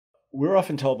we're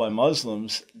often told by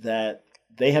Muslims that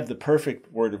they have the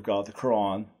perfect word of God, the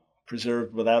Quran,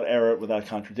 preserved without error, without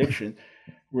contradiction,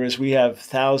 whereas we have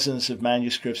thousands of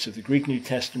manuscripts of the Greek New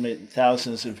Testament, and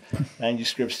thousands of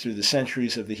manuscripts through the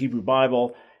centuries of the Hebrew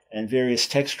Bible, and various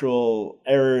textual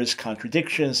errors,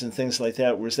 contradictions, and things like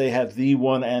that, whereas they have the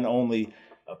one and only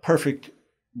perfect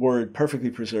word, perfectly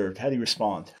preserved. How do you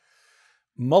respond?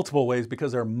 Multiple ways,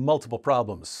 because there are multiple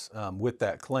problems with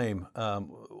that claim.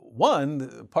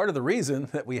 One, part of the reason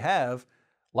that we have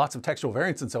lots of textual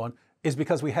variants and so on is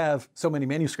because we have so many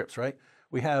manuscripts, right?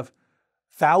 We have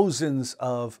thousands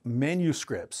of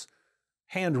manuscripts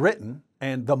handwritten,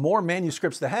 and the more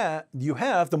manuscripts you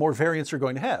have, the more variants you're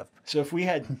going to have. So if we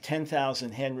had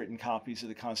 10,000 handwritten copies of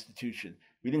the Constitution,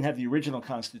 we didn't have the original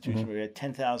Constitution, but we had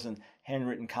 10,000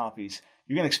 handwritten copies.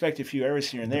 You're going to expect a few errors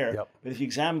here and there, but if you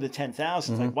examine the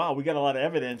 10,000, it's like, wow, we got a lot of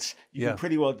evidence. You can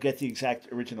pretty well get the exact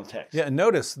original text. Yeah, and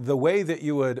notice the way that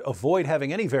you would avoid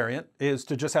having any variant is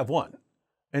to just have one.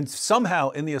 And somehow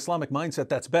in the Islamic mindset,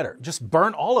 that's better. Just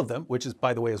burn all of them, which is,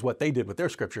 by the way, is what they did with their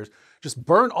scriptures. Just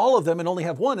burn all of them and only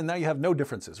have one, and now you have no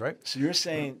differences, right? So you're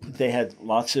saying they had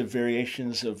lots of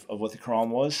variations of what the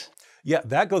Quran was? Yeah,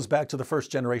 that goes back to the first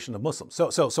generation of Muslims. So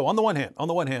on the one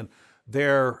hand,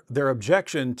 their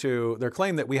objection to their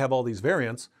claim that we have all these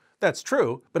variants, that's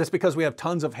true, but it's because we have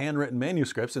tons of handwritten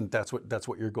manuscripts, and that's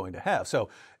what you're going to have. So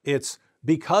it's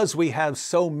because we have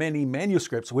so many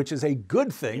manuscripts, which is a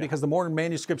good thing, because the more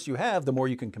manuscripts you have, the more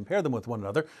you can compare them with one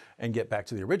another and get back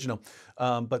to the original.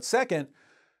 But second,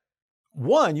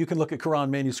 one, you can look at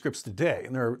Quran manuscripts today,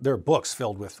 and there are books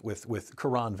filled with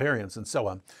Quran variants and so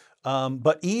on.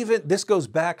 But even this goes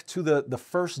back to the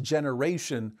first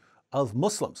generation of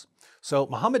Muslims. So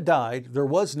Muhammad died, there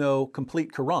was no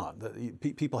complete Quran.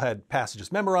 People had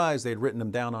passages memorized, they had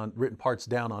written parts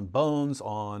down on bones,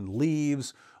 on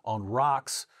leaves, on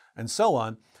rocks, and so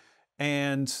on.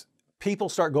 And people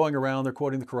start going around, they're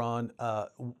quoting the Quran.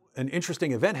 An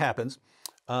interesting event happens.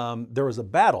 There was a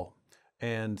battle,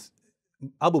 and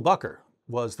Abu Bakr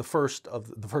was the first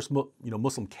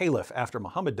Muslim caliph after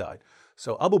Muhammad died.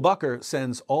 So Abu Bakr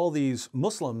sends all these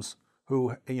Muslims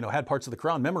who had parts of the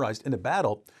Quran memorized into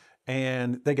battle,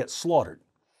 and they get slaughtered.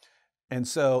 And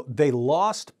so they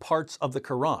lost parts of the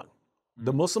Quran.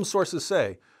 The Muslim sources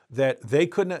say that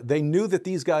they knew that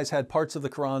these guys had parts of the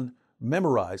Quran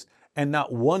memorized, and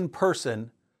not one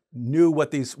person knew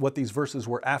what these verses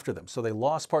were after them. So they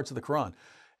lost parts of the Quran.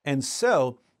 And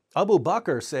so Abu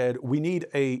Bakr said, we need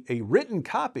a written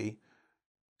copy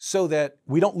so that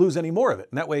we don't lose any more of it.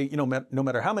 And that way, no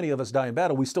matter how many of us die in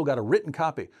battle, we still got a written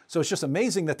copy. So it's just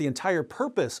amazing that the entire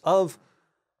purpose of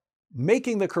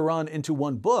making the Quran into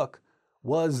one book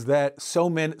was that so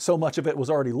much of it was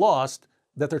already lost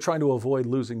that they're trying to avoid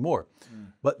losing more.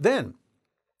 But then,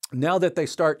 now that they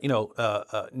start,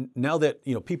 now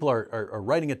that people are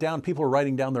writing it down, people are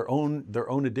writing down their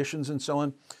own editions and so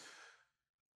on.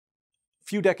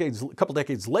 A couple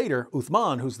decades later,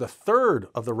 Uthman, who's the third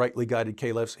of the rightly guided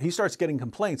caliphs, he starts getting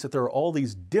complaints that there are all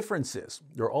these differences.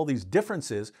 There are all these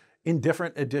differences in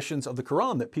different editions of the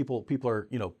Quran that people are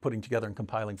putting together and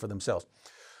compiling for themselves.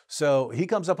 So he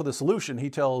comes up with a solution. He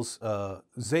tells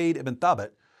Zayd ibn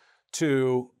Thabit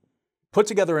to put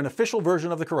together an official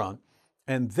version of the Quran,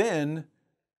 and then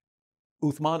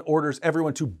Uthman orders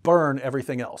everyone to burn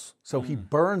everything else. So he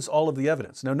burns all of the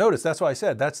evidence. Now notice, that's why I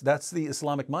said that's the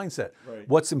Islamic mindset. Right.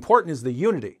 What's important is the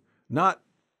unity, not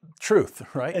truth,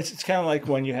 right? It's kind of like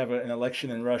when you have an election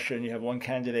in Russia and you have one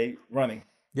candidate running.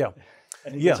 Yeah.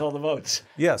 And he gets all the votes.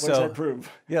 Yeah. What does that prove?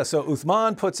 Yeah. So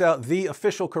Uthman puts out the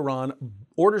official Quran,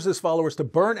 orders his followers to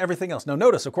burn everything else. Now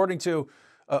notice, according to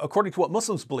what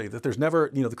Muslims believe, that there's never,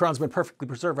 the Quran's been perfectly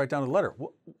preserved right down to the letter.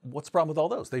 What's the problem with all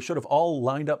those? They should have all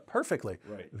lined up perfectly.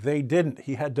 Right. They didn't.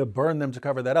 He had to burn them to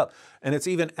cover that up. And it's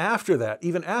even after that,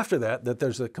 that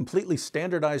there's a completely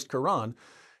standardized Quran.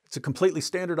 It's a completely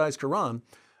standardized Quran.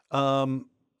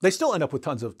 They still end up with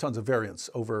tons of variants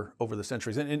over the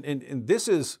centuries. And this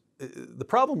is, the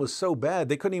problem was so bad,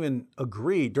 they couldn't even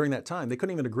agree during that time. They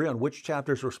couldn't even agree on which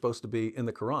chapters were supposed to be in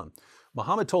the Quran.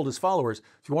 Muhammad told his followers,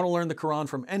 if you want to learn the Quran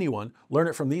from anyone, learn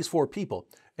it from these four people.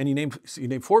 And he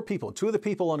named four people. Two of the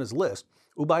people on his list,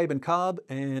 Ubay ibn Ka'b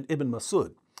and Ibn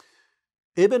Masud.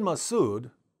 Ibn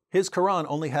Masud, his Quran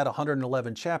only had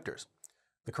 111 chapters.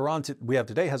 The Quran we have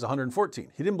today has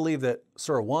 114. He didn't believe that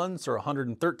Surah 1, Surah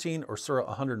 113, or Surah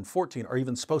 114 are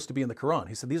even supposed to be in the Quran.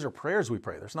 He said, these are prayers we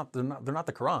pray. They're not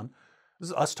the Quran. This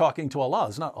is us talking to Allah.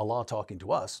 It's not Allah talking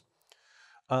to us.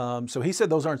 So he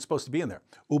said those aren't supposed to be in there.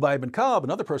 Ubay ibn Ka'b,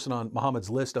 another person on Muhammad's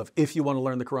list of if you want to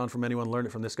learn the Quran from anyone, learn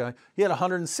it from this guy, he had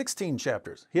 116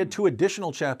 chapters. He had 2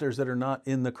 additional chapters that are not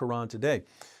in the Quran today.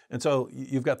 And so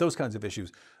you've got those kinds of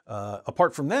issues.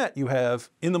 Apart from that, you have,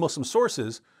 in the Muslim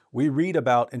sources, we read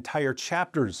about entire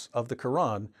chapters of the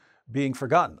Quran being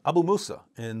forgotten. Abu Musa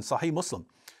in Sahih Muslim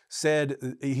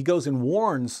said, he goes and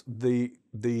warns the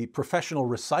professional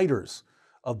reciters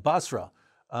of Basra,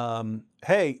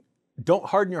 hey, don't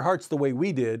harden your hearts the way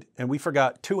we did, and we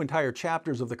forgot 2 entire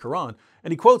chapters of the Quran.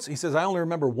 And he quotes, he says, I only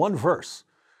remember 1 verse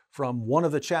from one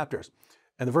of the chapters.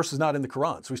 And the verse is not in the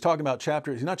Quran. So he's talking about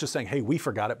chapters. He's not just saying, hey, we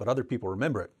forgot it, but other people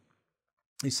remember it.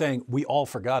 He's saying, we all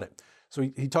forgot it. So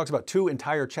he talks about 2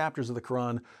 entire chapters of the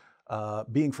Quran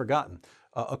being forgotten.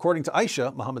 According to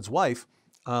Aisha, Muhammad's wife,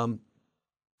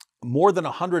 more than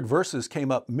 100 verses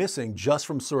came up missing just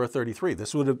from Surah 33.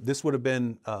 This would have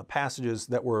been passages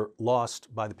that were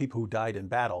lost by the people who died in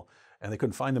battle, and they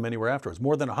couldn't find them anywhere afterwards.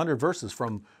 More than 100 verses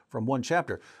from one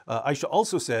chapter. Aisha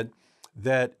also said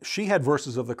that she had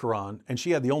verses of the Quran, and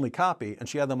she had the only copy, and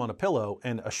she had them on a pillow,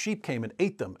 and a sheep came and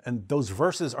ate them. And those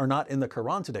verses are not in the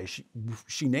Quran today.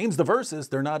 She names the verses,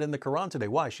 they're not in the Quran today.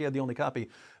 Why? She had the only copy,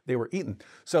 they were eaten.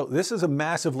 So this is a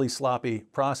massively sloppy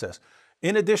process.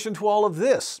 In addition to all of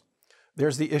this,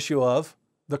 there's the issue of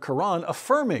the Quran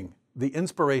affirming the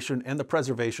inspiration and the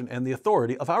preservation and the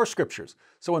authority of our scriptures.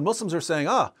 So when Muslims are saying,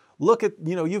 look at,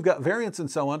 you've got variants and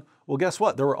so on, well, guess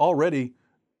what? There were already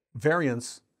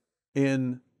variants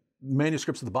in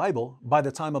manuscripts of the Bible by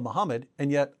the time of Muhammad, and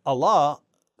yet Allah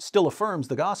still affirms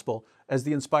the gospel as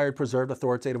the inspired, preserved,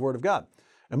 authoritative word of God.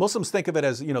 And Muslims think of it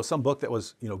as, some book that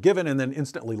was, given and then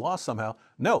instantly lost somehow.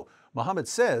 No, Muhammad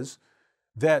says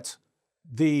that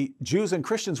the Jews and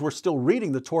Christians were still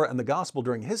reading the Torah and the gospel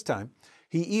during his time.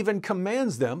 He even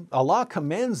commands them, Allah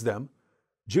commands them,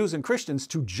 Jews and Christians,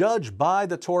 to judge by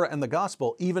the Torah and the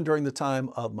gospel even during the time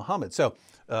of Muhammad. So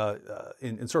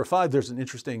in Surah 5, there's an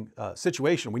interesting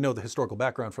situation. We know the historical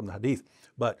background from the Hadith,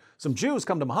 but some Jews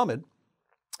come to Muhammad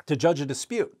to judge a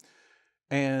dispute.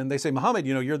 And they say, Muhammad,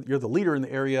 you're the leader in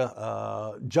the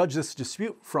area, judge this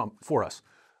dispute for us.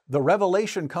 The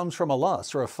revelation comes from Allah.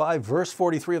 Surah 5, verse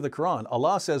 43 of the Quran.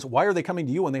 Allah says, why are they coming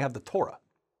to you when they have the Torah?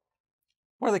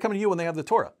 Why are they coming to you when they have the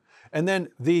Torah? And then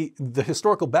the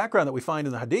historical background that we find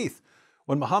in the Hadith,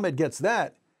 when Muhammad gets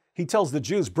that, he tells the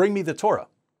Jews, bring me the Torah.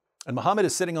 And Muhammad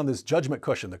is sitting on this judgment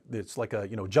cushion. It's like a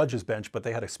judge's bench, but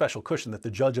they had a special cushion that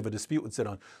the judge of a dispute would sit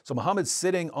on. So Muhammad's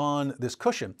sitting on this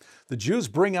cushion. The Jews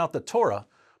bring out the Torah.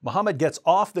 Muhammad gets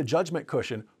off the judgment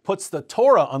cushion, puts the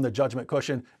Torah on the judgment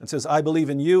cushion, and says, I believe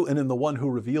in you and in the one who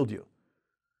revealed you.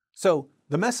 So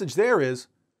the message there is,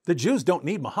 the Jews don't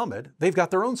need Muhammad. They've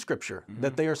got their own scripture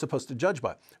that they are supposed to judge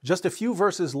by. Just a few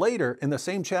verses later, in the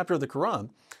same chapter of the Quran,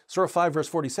 Surah 5, verse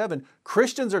 47,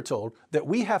 Christians are told that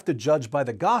we have to judge by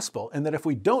the gospel, and that if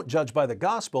we don't judge by the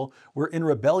gospel, we're in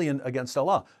rebellion against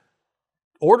Allah.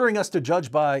 Ordering us to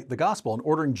judge by the gospel and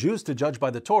ordering Jews to judge by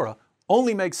the Torah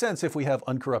only makes sense if we have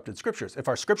uncorrupted scriptures. If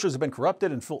our scriptures have been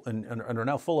corrupted and are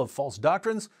now full of false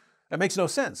doctrines, that makes no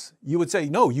sense. You would say,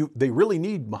 no, they really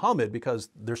need Muhammad because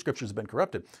their scriptures have been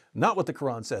corrupted. Not what the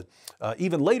Quran said.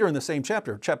 Even later in the same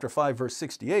chapter, chapter 5, verse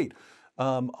 68,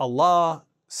 Allah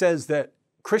says that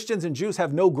Christians and Jews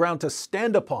have no ground to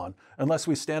stand upon unless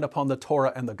we stand upon the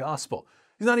Torah and the gospel.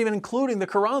 He's not even including the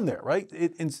Quran there, right?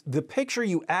 The picture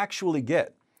you actually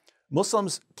get,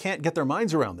 Muslims can't get their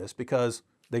minds around this because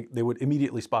they would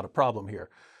immediately spot a problem here.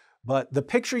 But the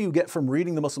picture you get from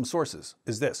reading the Muslim sources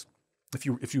is this. If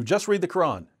you just read the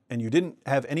Quran and you didn't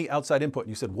have any outside input and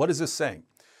you said, what is this saying?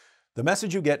 The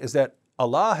message you get is that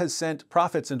Allah has sent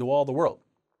prophets into all the world.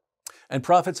 And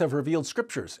prophets have revealed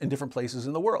scriptures in different places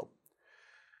in the world.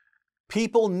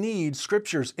 People need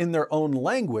scriptures in their own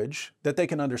language that they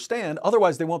can understand.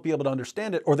 Otherwise, they won't be able to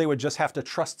understand it, or they would just have to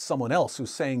trust someone else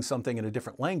who's saying something in a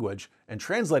different language and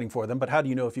translating for them. But how do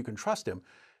you know if you can trust him?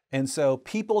 And so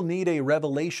people need a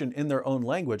revelation in their own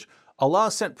language.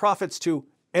 Allah sent prophets to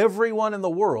everyone in the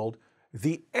world.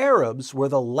 The Arabs were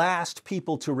the last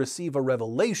people to receive a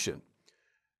revelation.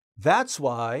 That's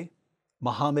why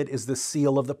Muhammad is the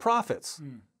seal of the prophets.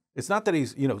 It's not that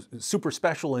he's, super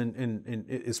special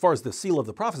in as far as the seal of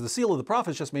the prophets. The seal of the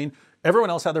prophets just mean everyone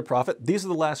else had their prophet. These are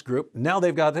the last group. Now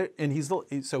they've got it,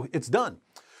 and so it's done.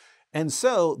 And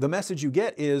so the message you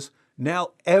get is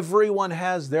now everyone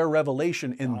has their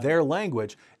revelation in their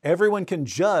language. Everyone can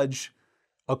judge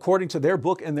according to their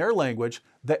book and their language.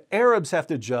 The Arabs have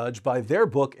to judge by their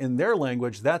book in their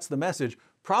language. That's the message.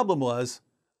 Problem was,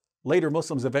 later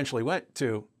Muslims eventually went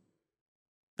to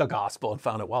the gospel and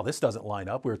found out, wow, this doesn't line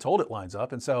up. We were told it lines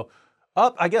up. And so,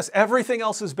 I guess everything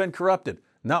else has been corrupted.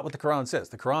 Not what the Quran says.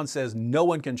 The Quran says no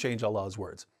one can change Allah's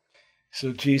words.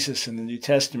 So Jesus in the New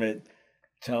Testament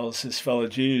tells his fellow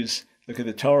Jews, look at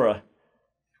the Torah.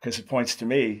 because it points to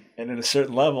me. And at a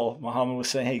certain level, Muhammad was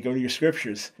saying, hey, go to your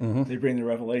scriptures. They bring the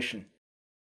revelation.